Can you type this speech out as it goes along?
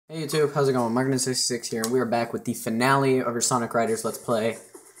Hey YouTube, how's it going? Mark66 here, and we are back with the finale of our Sonic Riders Let's Play.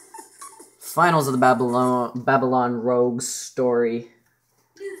 Finals of the Babylon Rogues story.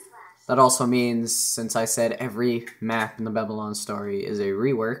 That also means, since I said every map in the Babylon story is a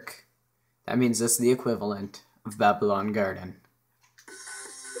rework, that means this is the equivalent of Babylon Garden.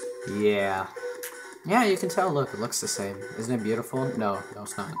 Yeah. Yeah, you can tell, look, it looks the same. Isn't it beautiful? No,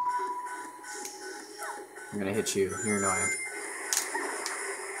 it's not. I'm gonna hit you, you're annoying.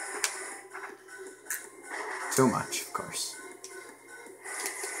 Too much, of course.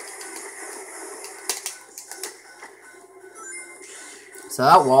 So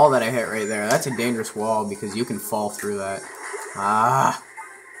that wall that I hit right there, that's a dangerous wall because you can fall through that. Ah.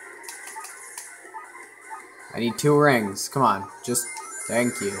 I need 2 rings. Come on, just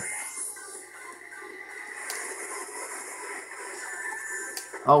thank you.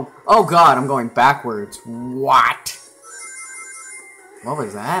 Oh god, I'm going backwards. What? What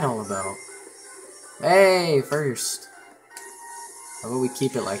was that all about? Hey, first. How about we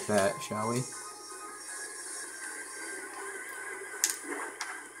keep it like that, shall we?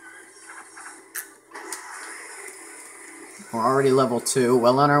 We're already level 2,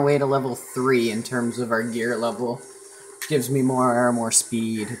 well on our way to level 3 in terms of our gear level. Gives me more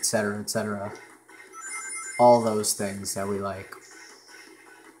speed, etc., etc. All those things that we like.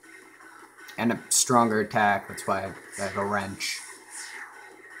 And a stronger attack, that's why I have a wrench.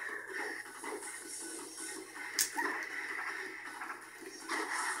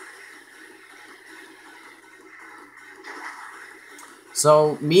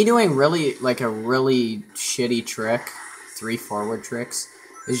 So, me doing a really shitty trick, 3 forward tricks,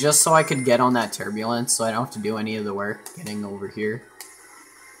 is just so I could get on that turbulence, so I don't have to do any of the work getting over here.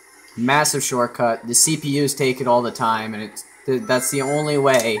 Massive shortcut. The CPUs take it all the time, and that's the only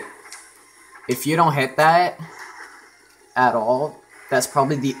way. If you don't hit that at all, that's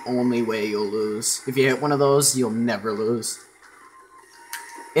probably the only way you'll lose. If you hit one of those, you'll never lose.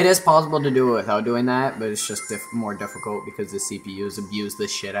 It is possible to do it without doing that, but it's just more difficult because the CPUs abuse the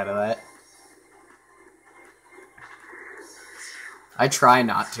shit out of that. I try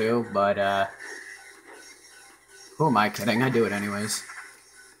not to, but who am I kidding? I do it anyways.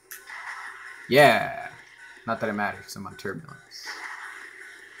 Yeah. Not that it matters, I'm on turbulence.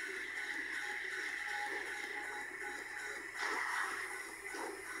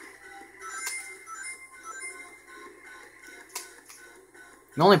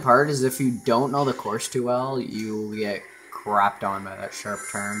 The only part is if you don't know the course too well, you get crapped on by that sharp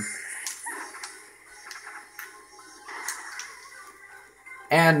turn.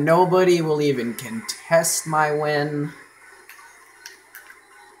 And nobody will even contest my win.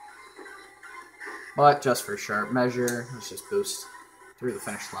 But just for sharp measure, let's just boost through the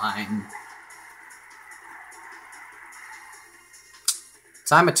finish line.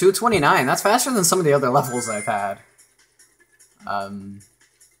 Time at 2:29. That's faster than some of the other levels I've had.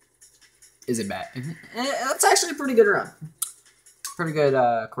 Is it bad? That's actually a pretty good run. Pretty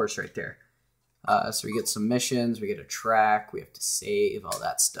good course right there. So we get some missions, we get a track, we have to save, all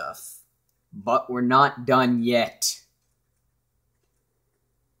that stuff. But we're not done yet.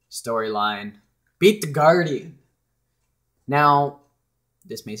 Storyline. Beat the Guardian. Now,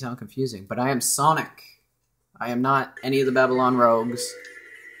 this may sound confusing, but I am Sonic. I am not any of the Babylon Rogues.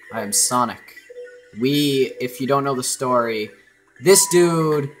 I am Sonic. If you don't know the story, this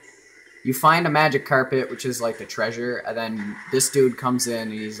dude... You find a magic carpet, which is like the treasure, and then this dude comes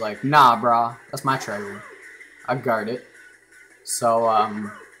in and he's like, nah, brah, that's my treasure. I guard it.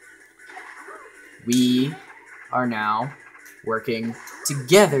 So, we are now working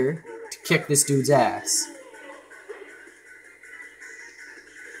together to kick this dude's ass.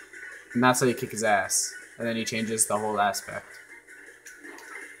 And that's how you kick his ass. And then he changes the whole aspect.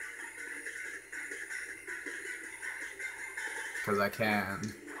 Because I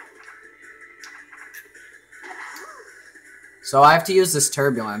can. So I have to use this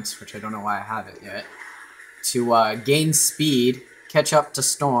turbulence, which I don't know why I have it yet, to gain speed, catch up to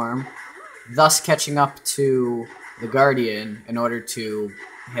Storm, thus catching up to the Guardian in order to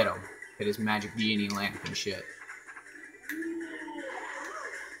hit him. Hit his magic genie lamp and shit.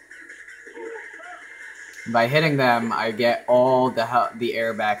 By hitting them, I get all the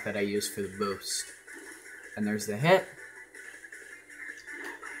air back that I use for the boost. And there's the hit.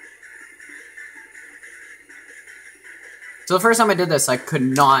 So the first time I did this, I could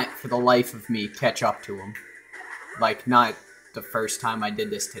not, for the life of me, catch up to him. Like, not the first time I did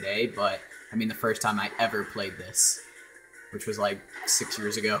this today, but, I mean the first time I ever played this. Which was like 6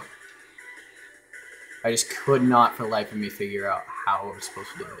 years ago. I just could not, for the life of me, figure out how I was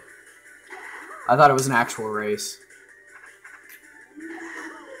supposed to do it. I thought it was an actual race.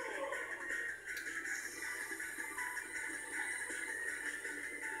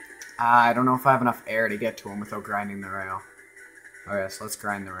 I don't know if I have enough air to get to him without grinding the rail. Alright, so let's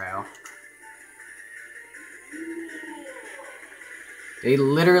grind the rail. They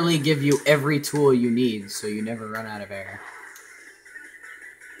literally give you every tool you need, so you never run out of air.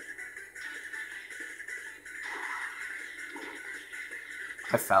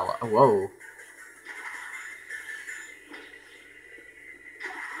 I fell. Whoa.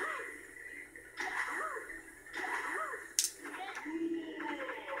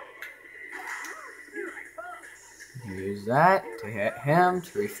 Use that to hit him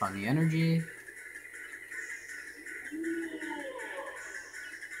to refund the energy.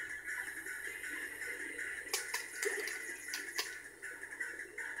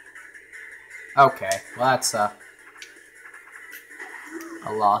 Okay, well that's a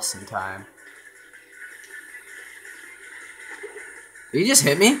loss in time. Did he just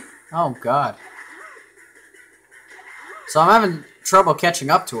hit me? Oh god. So I'm having trouble catching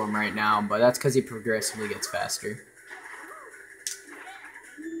up to him right now, but that's because he progressively gets faster.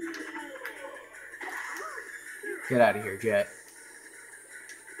 Get out of here, Jet.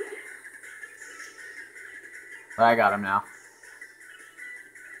 But I got him now.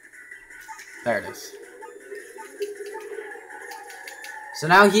 There it is. So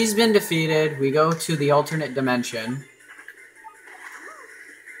now he's been defeated. We go to the alternate dimension.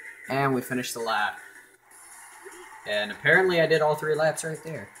 And we finish the lap. And apparently I did all 3 laps right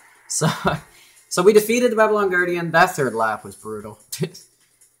there. So we defeated the Babylon Guardian. That 3rd lap was brutal.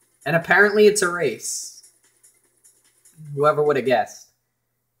 And apparently it's a race. Whoever would have guessed.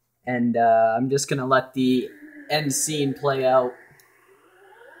 And I'm just going to let the end scene play out.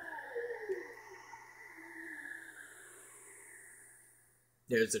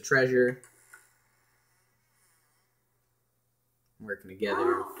 There's the treasure. Working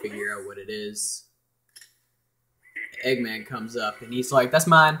together, figure out what it is. Eggman comes up and he's like, "That's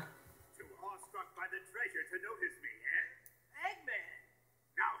mine." Too awestruck by the treasure to notice me, eh? Eggman!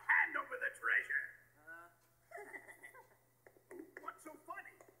 Now hand over the treasure! What's so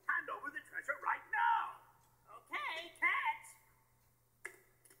funny? Hand over the treasure right now! Okay, catch!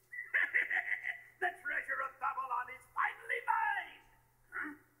 The treasure of Babylon is finally mine!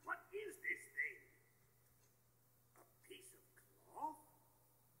 Huh? What is this thing? A piece of cloth?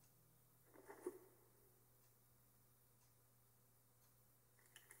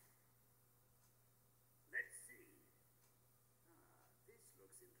 Let's see. This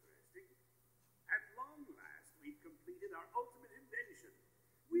looks interesting. At long last, we've completed our ultimate invention.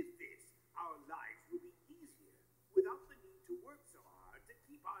 With this, our lives will be easier without the need to work so hard to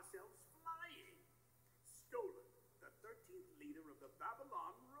keep ourselves flying. Stolen, the 13th leader of the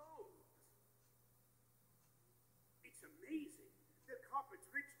Babylon Rogues. It's amazing. The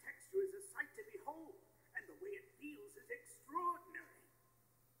carpet's rich texture is a sight to behold, and the way it feels is extraordinary.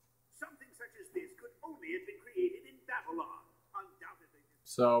 Something such as this could only have been created in Babylon. Undoubtedly.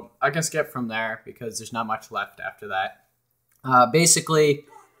 So I can skip from there because there's not much left after that. Basically,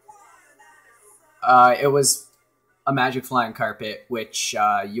 it was a magic flying carpet, which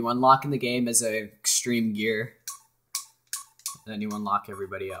you unlock in the game as an extreme gear. Then you unlock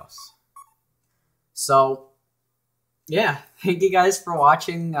everybody else. So, yeah, thank you guys for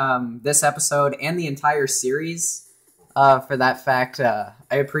watching this episode and the entire series. For that fact, I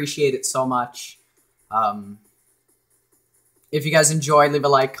appreciate it so much. If you guys enjoyed, leave a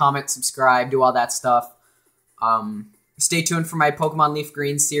like, comment, subscribe, do all that stuff. Stay tuned for my Pokemon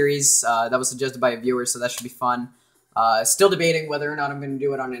LeafGreen series. That was suggested by a viewer, so that should be fun. Still debating whether or not I'm going to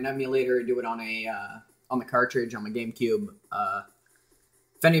do it on an emulator or do it on the cartridge on my GameCube.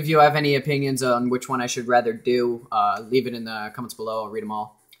 If any of you have any opinions on which one I should rather do, leave it in the comments below. I'll read them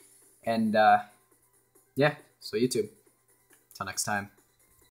all. And yeah, so YouTube. Till next time.